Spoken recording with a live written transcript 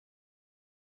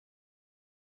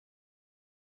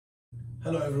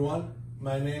Hello everyone,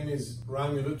 my name is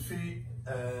Rami Lutfi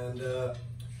and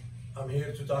I'm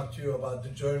here to talk to you about the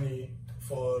journey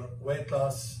for weight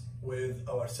loss with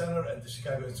our center at the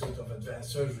Chicago Institute of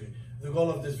Advanced Surgery. The goal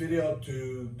of this video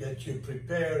to get you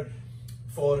prepared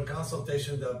for a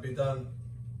consultation that will be done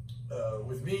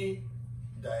with me,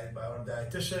 our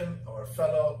dietitian, our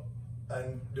fellow,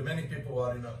 and the many people who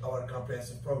are in our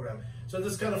comprehensive program. So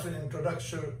this is kind of an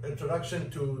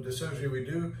introduction to the surgery we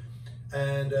do.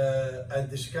 And at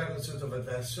the Chicago Institute of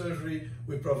Advanced Surgery,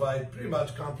 we provide pretty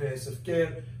much comprehensive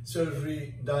care,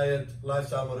 surgery, diet,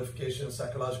 lifestyle modification,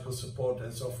 psychological support,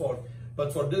 and so forth.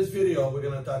 But for this video, we're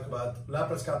going to talk about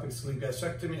laparoscopic sleeve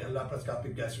gastrectomy and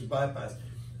laparoscopic gastric bypass.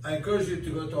 I encourage you to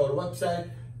go to our website.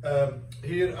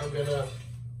 Here, I'm going to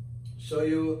show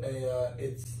you,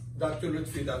 it's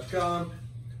drlutfi.com,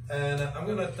 and I'm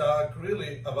going to talk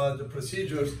really about the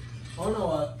procedures on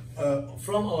our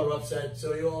from our website,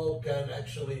 so you all can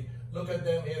actually look at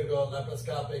them. Here we go,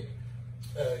 laparoscopic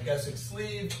gastric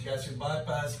sleeve, gastric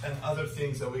bypass, and other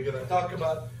things that we're going to talk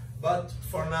about. But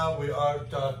for now, we are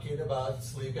talking about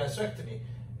sleeve gastrectomy.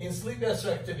 In sleeve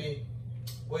gastrectomy,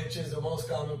 which is the most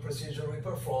common procedure we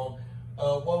perform,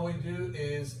 what we do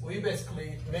is we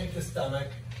basically make the stomach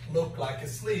look like a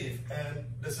sleeve, and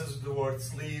this is the word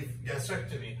sleeve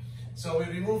gastrectomy. So we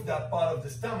remove that part of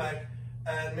the stomach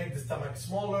and make the stomach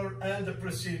smaller, and the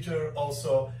procedure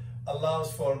also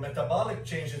allows for metabolic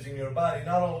changes in your body,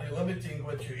 not only limiting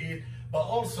what you eat, but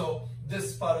also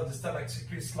this part of the stomach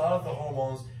secretes a lot of the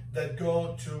hormones that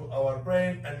go to our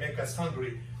brain and make us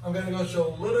hungry. I'm going to go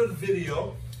show a little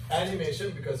video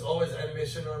animation, because always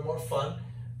animation are more fun,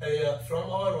 from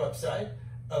our website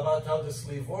about how the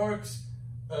sleeve works.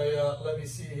 Let me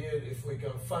see here if we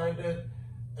can find it.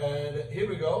 And here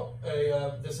we go.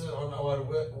 This is on our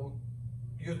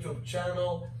YouTube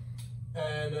channel.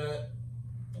 And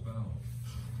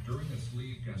during a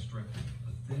sleeve gastrectomy,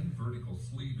 a thin vertical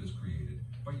sleeve is created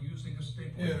by using a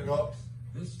staple. Here we go.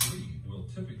 This sleeve will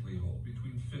typically hold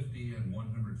between 50 and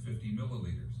 150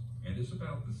 milliliters and is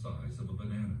about the size of a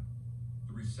banana.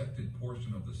 The resected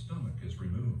portion of the stomach is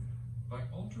removed. By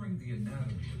altering the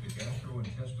anatomy of the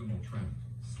gastrointestinal tract,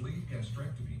 sleeve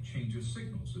gastrectomy changes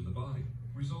signals in the body,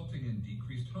 resulting in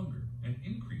decreased hunger and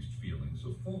increased feelings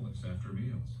of fullness after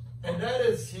meals. And that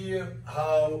is here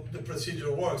how the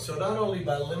procedure works. So not only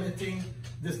by limiting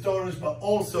the storage, but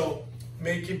also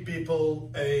making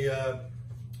people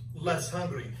less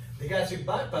hungry. The gastric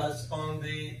bypass, on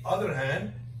the other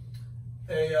hand,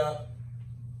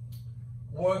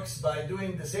 works by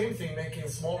doing the same thing, making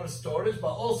smaller storage,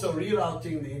 but also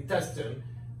rerouting the intestine.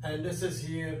 And this is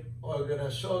here, we're gonna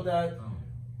show that.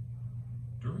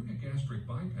 During a gastric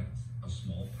bypass, a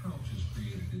small pouch is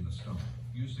created in the stomach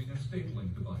using a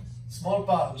stapling device. Small The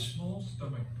pouch. small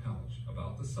stomach pouch,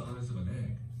 about the size of an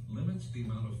egg, limits the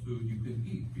amount of food you can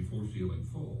eat before feeling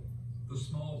full. The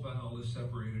small bowel is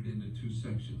separated into two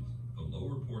sections. The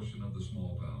lower portion of the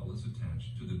small bowel is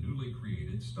attached to the newly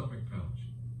created stomach pouch.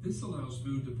 This allows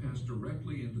food to pass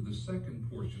directly into the second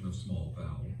portion of small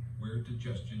bowel, where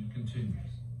digestion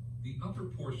continues. The upper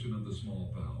portion of the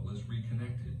small bowel is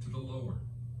reconnected to the lower.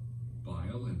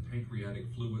 Bile and pancreatic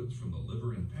fluids from the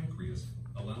liver and pancreas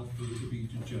allow food to be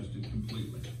digested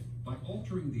completely. By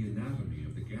altering the anatomy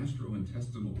of the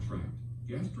gastrointestinal tract,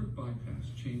 gastric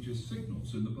bypass changes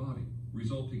signals in the body,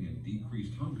 resulting in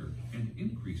decreased hunger and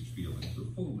increased feelings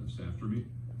of fullness after meal.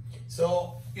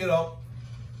 So, you know,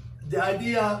 the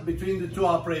idea between the two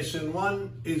operations,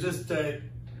 one is just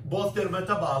both they're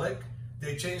metabolic.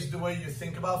 They change the way you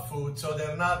think about food, so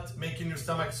they're not making your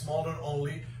stomach smaller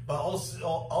only, but also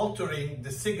altering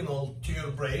the signal to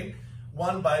your brain.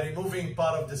 One by removing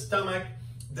part of the stomach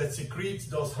that secretes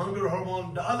those hunger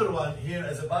hormones. The other one here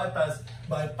as a bypass,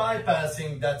 by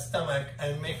bypassing that stomach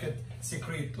and make it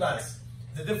secrete less.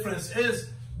 The difference is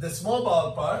the small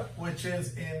bowel part, which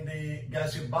is in the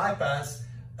gastric bypass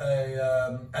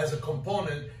as a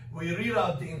component, we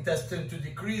reroute the intestine to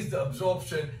decrease the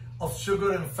absorption of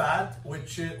sugar and fat,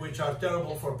 which are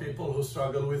terrible for people who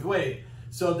struggle with weight.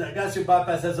 So the gastric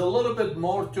bypass has a little bit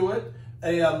more to it,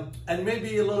 and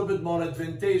maybe a little bit more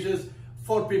advantageous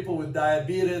for people with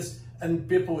diabetes and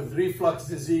people with reflux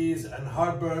disease and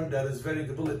heartburn that is very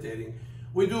debilitating.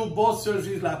 We do both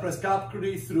surgeries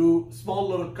laparoscopically through small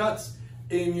little cuts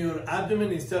in your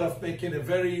abdomen instead of making a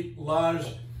very large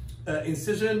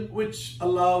incision, which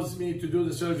allows me to do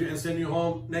the surgery and send you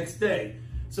home next day.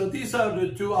 So these are the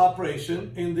two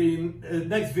operations. In the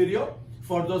next video,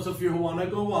 for those of you who want to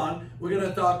go on, we're going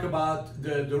to talk about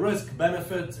the risk,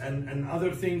 benefits, and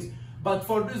other things. But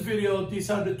for this video, these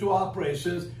are the two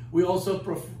operations. We also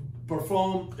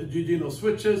perform duodenal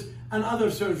switches and other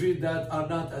surgeries that are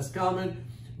not as common.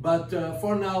 But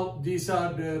for now, these are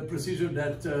the procedures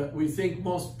that we think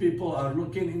most people are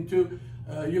looking into.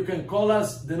 You can call us.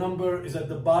 The number is at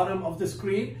the bottom of the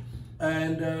screen,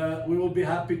 and we will be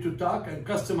happy to talk and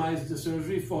customize the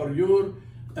surgery for your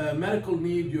medical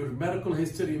need, your medical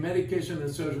history, medication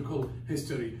and surgical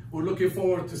history. We're looking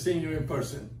forward to seeing you in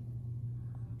person.